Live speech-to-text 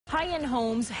High-end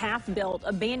homes, half-built,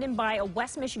 abandoned by a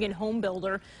West Michigan home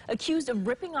builder accused of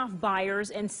ripping off buyers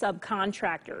and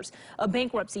subcontractors. A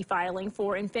bankruptcy filing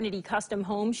for Infinity Custom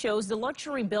Homes shows the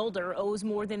luxury builder owes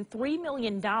more than $3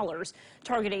 million.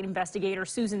 Target 8 investigator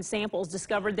Susan Samples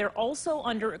discovered they're also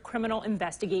under a criminal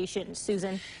investigation.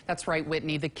 Susan? That's right,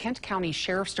 Whitney. The Kent County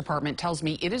Sheriff's Department tells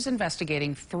me it is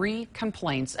investigating 3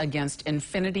 complaints against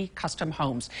Infinity Custom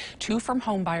Homes, 2 from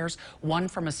home buyers, 1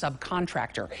 from a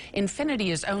subcontractor.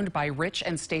 Infinity is owned by Rich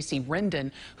and Stacy Rendon,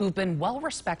 who've been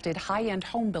well-respected high-end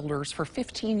home builders for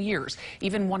 15 years,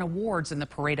 even won awards in the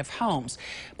Parade of Homes.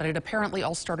 But it apparently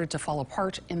all started to fall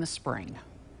apart in the spring.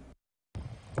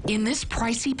 In this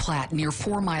pricey plat near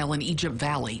 4 Mile in Egypt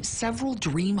Valley, several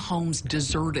dream homes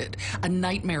deserted. A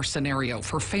nightmare scenario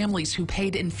for families who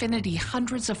paid Infinity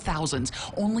hundreds of thousands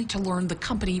only to learn the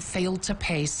company failed to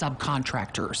pay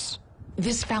subcontractors.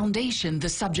 This foundation, the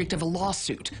subject of a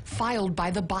lawsuit filed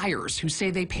by the buyers who say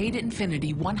they paid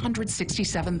Infinity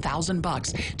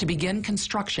 $167,000 to begin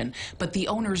construction, but the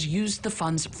owners used the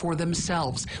funds for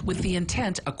themselves with the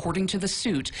intent, according to the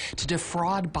suit, to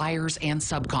defraud buyers and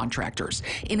subcontractors.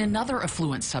 In another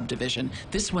affluent subdivision,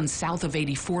 this one south of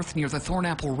 84th near the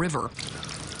Thornapple River,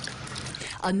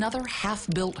 another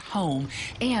half-built home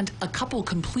and a couple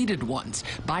completed ones.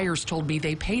 Buyers told me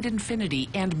they paid Infinity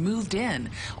and moved in,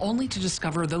 only to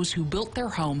discover those who built their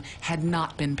home had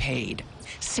not been paid.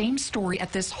 Same story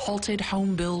at this halted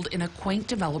home build in a quaint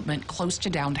development close to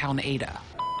downtown Ada.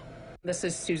 This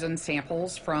is Susan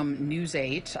Samples from News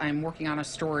 8. I'm working on a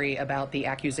story about the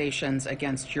accusations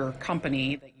against your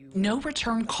company. No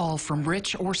return call from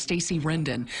Rich or Stacy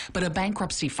Rendon, but a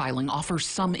bankruptcy filing offers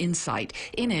some insight.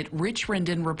 In it, Rich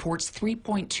Rendon reports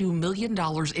 $3.2 million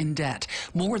in debt,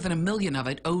 more than $1 million of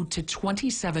it owed to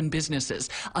 27 businesses,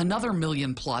 another $1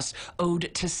 million plus owed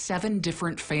to 7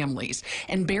 different families.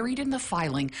 And buried in the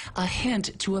filing, a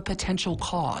hint to a potential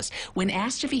cause. When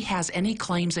asked if he has any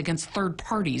claims against third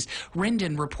parties,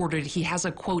 Rendon reported he has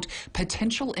a, quote,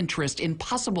 potential interest in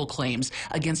possible claims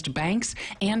against banks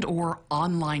and or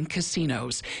online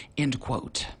casinos, end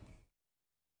quote.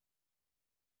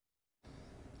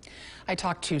 I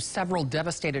talked to several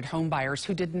devastated homebuyers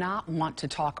who did not want to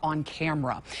talk on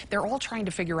camera. They're all trying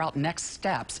to figure out next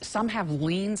steps. Some have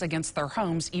liens against their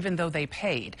homes even though they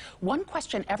paid. One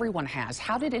question everyone has,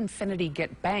 how did Infinity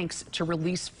get banks to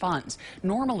release funds?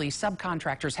 Normally,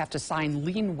 subcontractors have to sign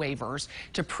lien waivers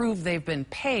to prove they've been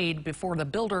paid before the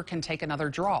builder can take another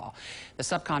draw. The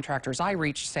subcontractors I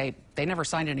reached say they never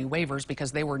signed any waivers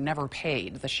because they were never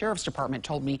paid. The Sheriff's Department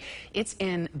told me it's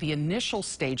in the initial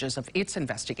stages of its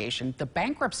investigation. The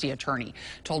bankruptcy attorney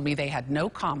told me they had no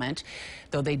comment,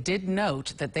 though they did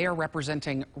note that they are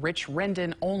representing Rich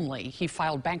Rendon only. He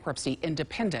filed bankruptcy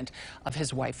independent of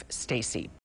his wife, Stacy.